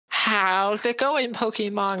How's it going,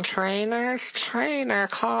 Pokemon trainers? Trainer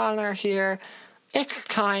Connor here. It's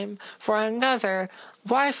time for another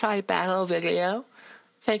Wi-Fi battle video.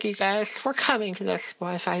 Thank you guys for coming to this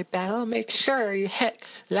Wi-Fi battle. Make sure you hit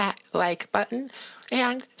that like button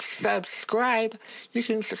and subscribe. You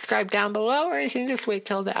can subscribe down below, or you can just wait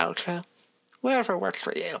till the outro. Whatever works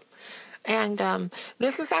for you. And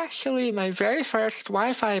this is actually my very first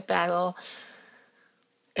Wi-Fi battle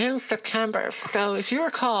in September. So if you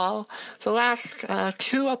recall, the last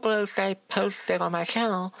two uploads I posted on my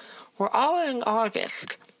channel were all in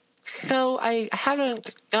August. So I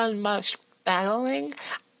haven't done much battling.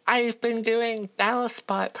 I've been doing battle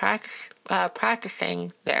spot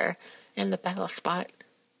practicing there in the battle spot,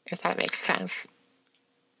 if that makes sense.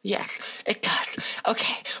 Yes, it does.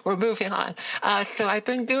 Okay, we're moving on. So I've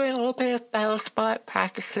been doing a little bit of battle spot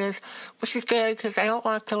practices, which is good because I don't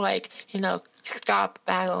want to, stop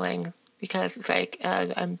battling because it's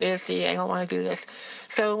I'm busy. I don't want to do this.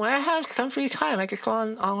 So when I have some free time, I just go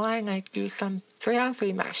online and I do some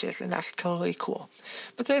 3-on-3 matches, and that's totally cool.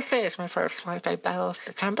 But this is my first Wi-Fi battle of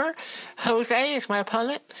September. Jose is my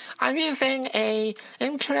opponent. I'm using a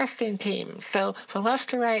interesting team. So from left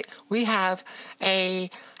to right, we have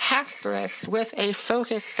a Haxorus with a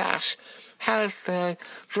Focus Sash. Has the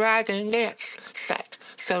Dragon Dance set.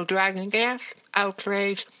 So Dragon Dance,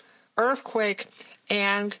 Outrage, Earthquake,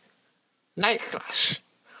 and Night Slash.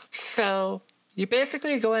 So you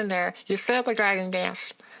basically go in there, you set up a Dragon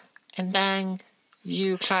Dance, and then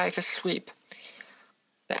you try to sweep.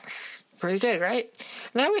 That's pretty good, right?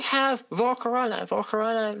 And then we have Volcarona.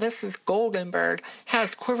 Volcarona, this is Goldenberg,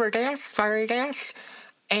 has Quiver Dance, Fiery Dance,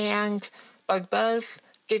 and Bug Buzz,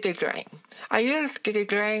 Giga Drain. I use Giga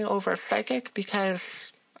Drain over Psychic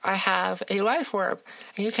because I have a Life Orb,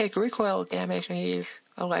 and you take recoil damage when you use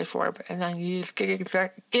a Life Orb, and then you use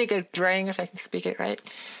Giga Drain, if I can speak it right,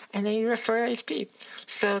 and then you restore HP.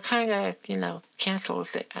 So it kind of,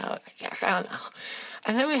 cancels it out, I guess. I don't know.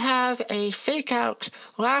 And then we have a Fake Out,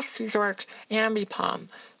 Last Resort, Ambipom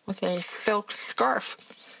with a Silk Scarf.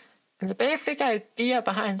 And the basic idea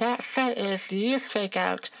behind that set is you use Fake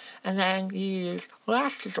Out, and then you use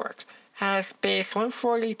Last Resort. Has base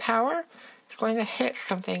 140 power. It's going to hit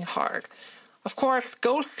something hard. Of course,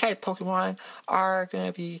 Ghost-type Pokemon are going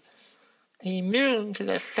to be immune to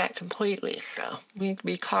this set completely, so we need to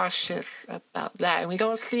be cautious about that. And we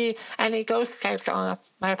don't see any Ghost-types on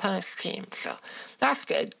my opponent's team, so that's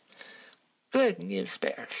good. Good news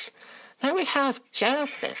bears. Then we have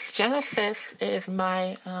Genesis. Genesis is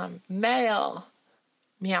my male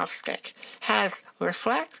Meowstic. Has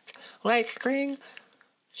Reflect, Light Screen,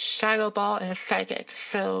 Shadow Ball, and Psychic.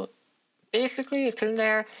 So basically, it's in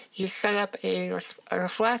there. You set up a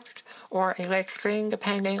Reflect or a Light Screen,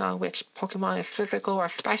 depending on which Pokemon is physical or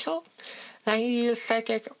special. Then you use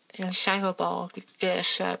Psychic and Shadow Ball to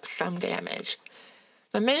dish up some damage.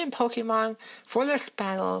 The main Pokemon for this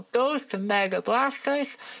battle goes to Mega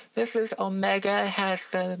Blastoise. This is Omega,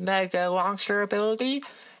 has the Mega Launcher ability,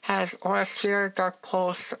 has Aura Sphere, Dark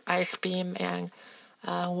Pulse, Ice Beam, and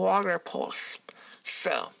Water Pulse.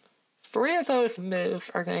 So 3 of those moves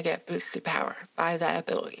are going to get boosted power by that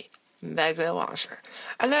ability, Mega Launcher.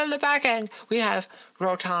 And then in the back end, we have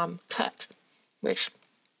Rotom Cut, which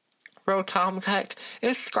Rotom Cut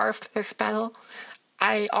is Scarfed this battle.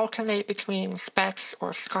 I alternate between Specs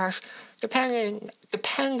or Scarf,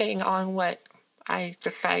 depending on what I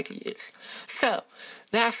decide to use. So,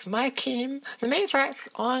 that's my team. The main threats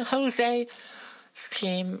on Jose's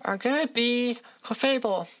team are going to be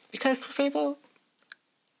Clefable, because Clefable,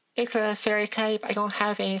 it's a fairy type. I don't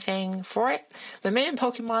have anything for it. The main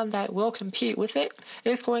Pokemon that will compete with it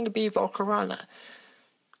is going to be Volcarona.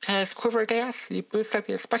 Because Quiver Dance, you boost up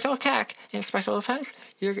your special attack and special defense.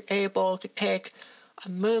 You're able to take a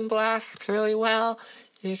Moonblast really well.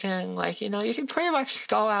 You can, you can pretty much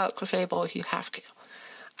stall out Clefable if you have to.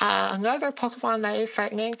 Another Pokemon that is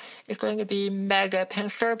threatening is going to be Mega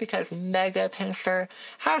Pinsir, because Mega Pinsir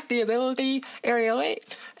has the ability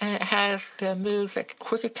Aerialate, and it has the moves like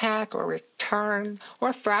Quick Attack or Return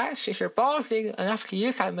or Thrash. If you're ballsy enough to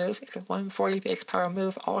use that move, it's a 140 base power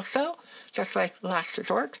move also, just like Last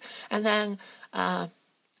Resort. And then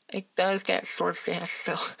it does get Sword Stance,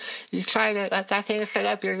 so you try to let that thing set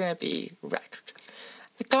up, you're going to be wrecked.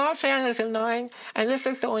 The Donphan is annoying, and this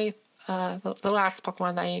is the only the last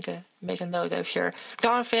Pokemon that I need to make a note of here.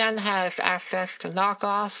 Donphan has access to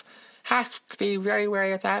Knockoff. Have to be very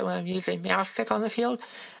wary of that when I'm using Meowstic on the field.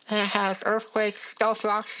 And it has Earthquake, Stealth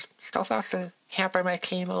Rocks. Stealth Rocks to hamper my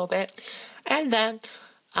team a little bit. And then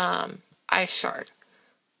Ice Shard.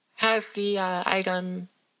 Has the item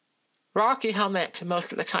Rocky Helmet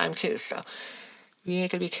most of the time too, so we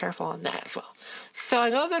need to be careful on that as well. So I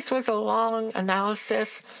know this was a long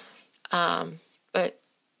analysis, but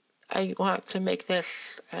I want to make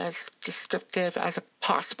this as descriptive as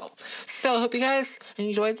possible. So I hope you guys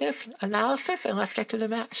enjoyed this analysis, and let's get to the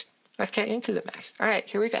match. Let's get into the match. All right,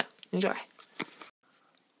 here we go. Enjoy.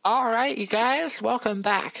 All right, you guys, welcome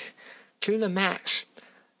back to the match.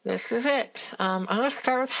 This is it. I'm going to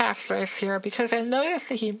start with Hatsurace here because I noticed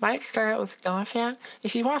that he might start out with Donphan.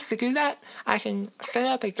 If he wants to do that, I can set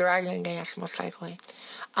up a Dragon Dance most likely.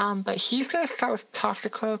 But he's going to start with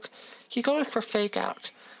Toxicroak. He goes for Fake Out,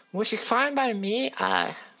 which is fine by me.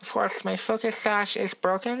 Of course, my Focus Sash is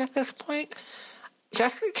broken at this point.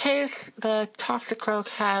 Just in case the Toxicroak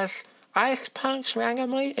has Ice Punch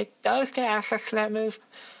randomly, it does get access to that move.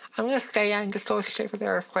 I'm going to stay in and just go straight for the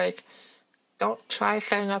Earthquake. Don't try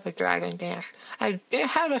setting up a Dragon Dance. I did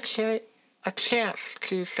have a chance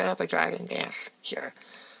to set up a Dragon Dance here,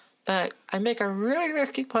 but I make a really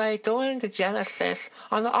risky play going to Genesis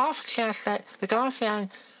on the off chance that the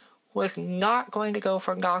Donphan was not going to go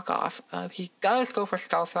for knockoff. He does go for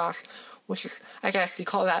Stealth Rocks, which is, I guess you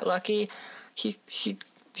call that lucky. He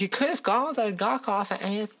could have gone the knockoff at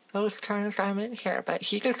any of those turns I'm in here, but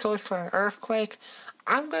he just goes for an Earthquake.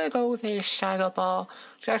 I'm going to go with a Shadow Ball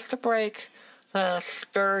just to break the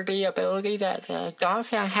sturdy ability that the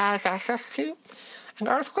Donphan has access to. And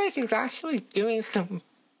Earthquake is actually doing some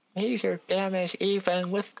major damage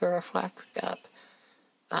even with the Reflect up.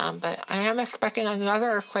 But I am expecting another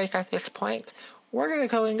Earthquake at this point. We're going to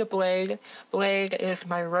go into Blade. Blade is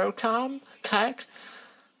my Rotom cut.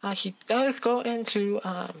 He does go into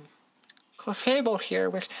Clefable here,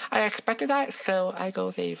 which I expected that, so I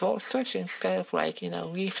go the Volt Switch instead of,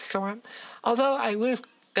 Leaf Storm. Although I would have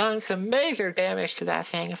done some major damage to that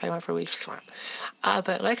thing if I went for Leaf Storm.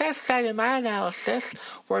 But like I said in my analysis,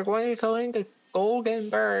 we're going to go into Golden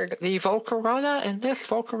Bird, the Volcarona, and this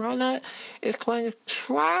Volcarona is going to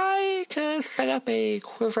try to set up a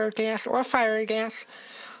Quiver Dance or Fiery Dance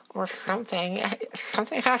or something.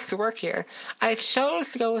 Something has to work here. I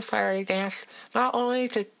chose to go with Fiery Dance not only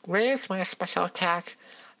to raise my special attack,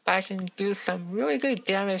 but I can do some really good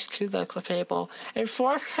damage to the Clefable and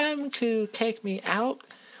force him to take me out,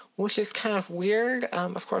 which is kind of weird.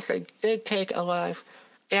 Of course, I did take a lot of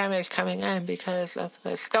damage coming in because of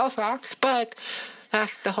the Stealth Rocks, but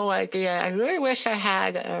that's the whole idea. I really wish I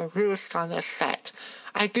had a Roost on this set.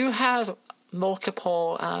 I do have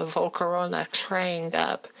multiple Volcarona trained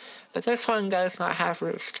up, but this one does not have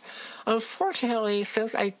Roost. Unfortunately,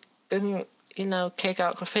 since I didn't take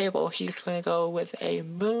out Clefable, he's going to go with a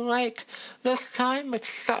Moonlight this time, which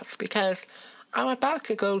sucks because I'm about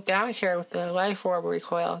to go down here with the Life Orb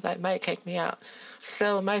recoil that might take me out.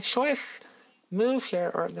 So my move here,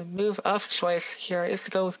 or the move of choice here, is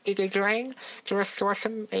to go with Giga Drain to restore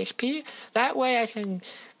some HP. That way I can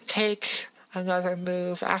take another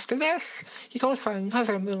move after this. He goes for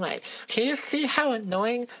another Moonlight. Can you see how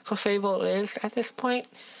annoying Clefable is at this point?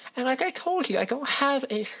 And like I told you, I don't have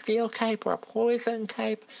a Steel type or a Poison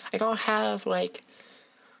type. I don't have,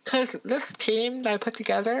 because this team that I put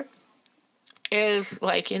together is,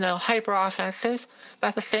 hyper offensive, but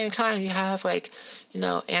at the same time, you have,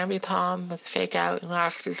 Ambipom with Fake Out and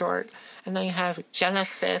Last Resort, and then you have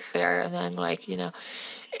Genesis there, and then,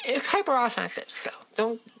 it's hyper offensive, so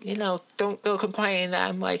don't go complaining that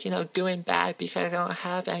I'm, doing bad because I don't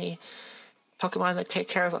have any Pokemon that take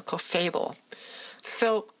care of a Clefable.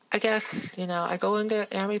 So, I guess, I go into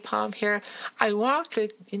Ambipom here. I want to,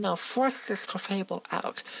 force this Clefable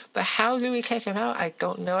out. But how do we take him out? I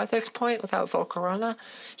don't know at this point without Volcarona.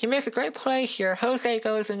 He makes a great play here. Jose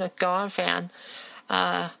goes into Donphan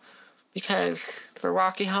because the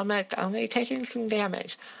Rocky Helmet, I'm going to be taking some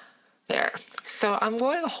damage there. So I'm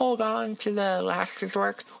going to hold on to the Last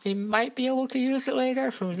Resort. We might be able to use it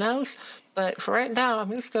later. Who knows? But for right now,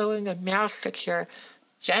 I'm just going to Meowstic here.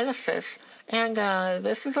 Genesis. And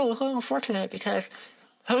this is a little unfortunate because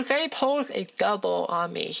Jose pulls a double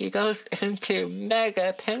on me. He goes into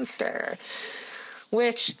Mega Pincer,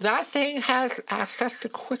 which that thing has access to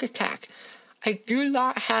Quick Attack. I do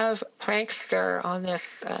not have Prankster on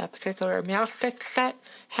this particular Meowstic set. It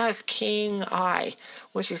has King Eye,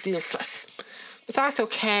 which is useless. But that's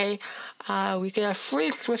okay. We get a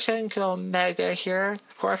free switch into Omega here.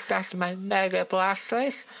 Of course, that's my Mega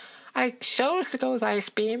Blastoise. I chose to go with Ice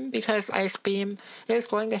Beam because Ice Beam is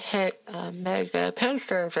going to hit Mega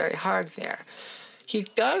Pincer very hard there. He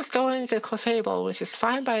does go into Clefable, which is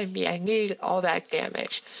fine by me. I need all that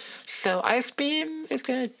damage. So Ice Beam is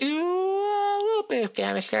going to do a little bit of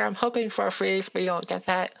damage there. I'm hoping for a freeze, but you don't get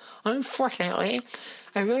that. Unfortunately,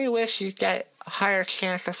 I really wish you get a higher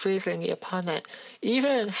chance of freezing the opponent,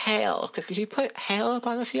 even in hail, because if you put hail up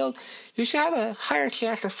on the field, you should have a higher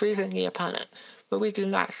chance of freezing the opponent, but we do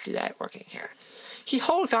not see that working here. He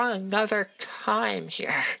holds on another time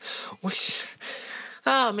here, which,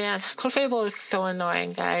 oh man, Clefable is so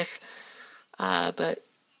annoying, guys, but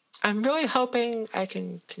I'm really hoping I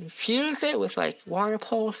can confuse it with, like, Water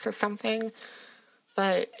Pulse or something,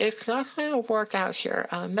 but it's not going to work out here.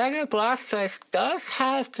 Mega Blastoise does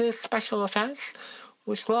have good special offense,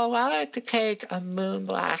 which will allow it to take a Moon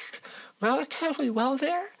Blast relatively well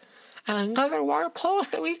there. And another Water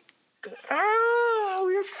Pulse that we're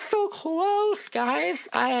so close, guys.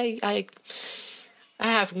 I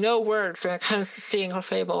have no words when it comes to seeing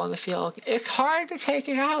Clefable on the field. It's hard to take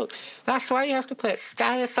it out. That's why you have to put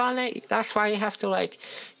status on it. That's why you have to, like,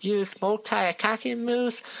 use multi-attacking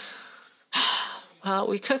moves. Well,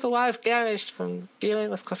 we took a lot of damage from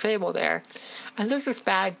dealing with Clefable there. And this is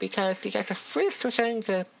bad because he gets a free switching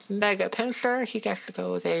to Mega Pinsir. He gets to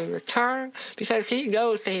go with a return because he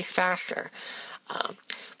knows that he's faster. But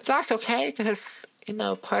that's okay because, you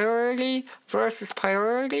know, priority versus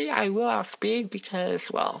priority, I will outspeed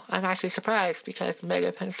because, well, I'm actually surprised because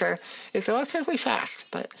Mega Pinsir is relatively fast.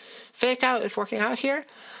 But Fake Out is working out here.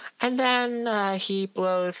 And then he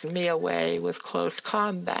blows me away with Close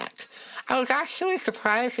Combat. I was actually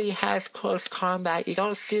surprised that he has Close Combat. You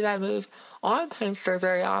don't see that move on Pinsir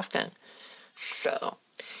very often. So,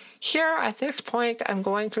 here at this point, I'm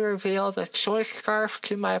going to reveal the Choice Scarf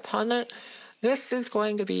to my opponent. This is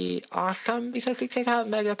going to be awesome because we take out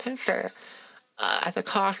Mega Pinsir at the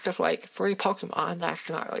cost of, like, 3 Pokemon. That's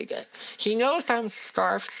not really good. He knows I'm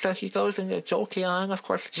Scarfed, so he goes into Jolteon. Of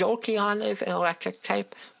course, Jolteon is an electric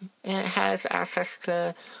type, and it has access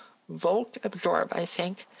to Volt Absorb, I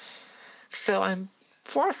think. So I'm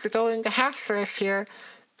forced to go into Haxorus here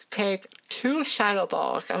to take 2 Shadow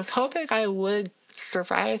Balls. I was hoping I would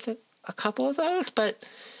survive a couple of those, but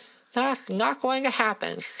that's not going to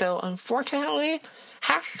happen. So unfortunately,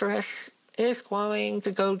 Haxorus is going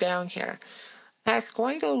to go down here. That's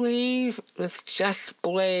going to leave with just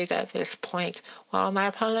Blade at this point. While my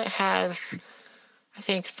opponent has, I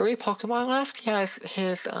think, 3 Pokemon left. He has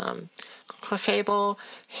his Clefable,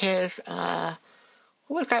 his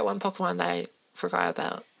what was that one Pokemon that I forgot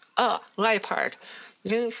about? Oh, Liepard. You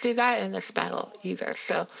didn't see that in this battle either.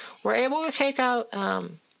 So we're able to take out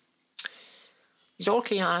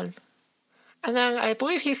Jolteon. And then I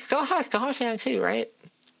believe he still has Donphan too, right?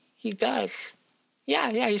 He does. Yeah,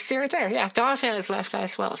 you see right there. Yeah, Donphan is left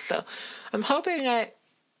as well. So I'm hoping that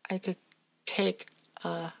I could take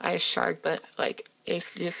Ice Shard, but, like,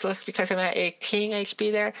 it's useless because I'm at 18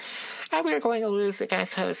 HP there. And we're going to lose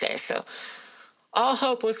against Jose. So all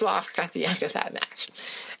hope was lost at the end of that match.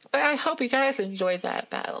 But I hope you guys enjoyed that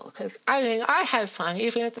battle, because, I mean, I had fun,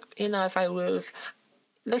 even if, you know, if I lose.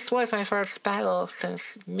 This was my first battle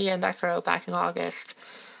since me and Necro back in August,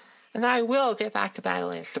 and I will get back to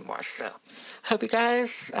battling some more, so hope you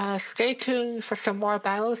guys stay tuned for some more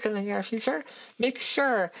battles in the near future. Make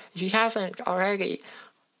sure, if you haven't already,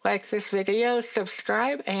 like this video,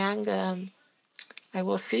 subscribe, and I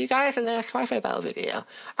will see you guys in the next Wi-Fi battle video.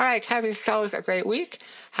 Alright, have yourselves a great week.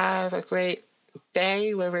 Have a great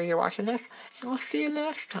day, wherever you're watching this. And we'll see you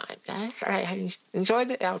next time, guys. Alright, enjoy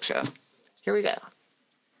the outro. Here we go.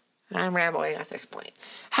 I'm rambling at this point.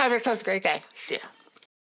 Have yourselves a great day. See ya.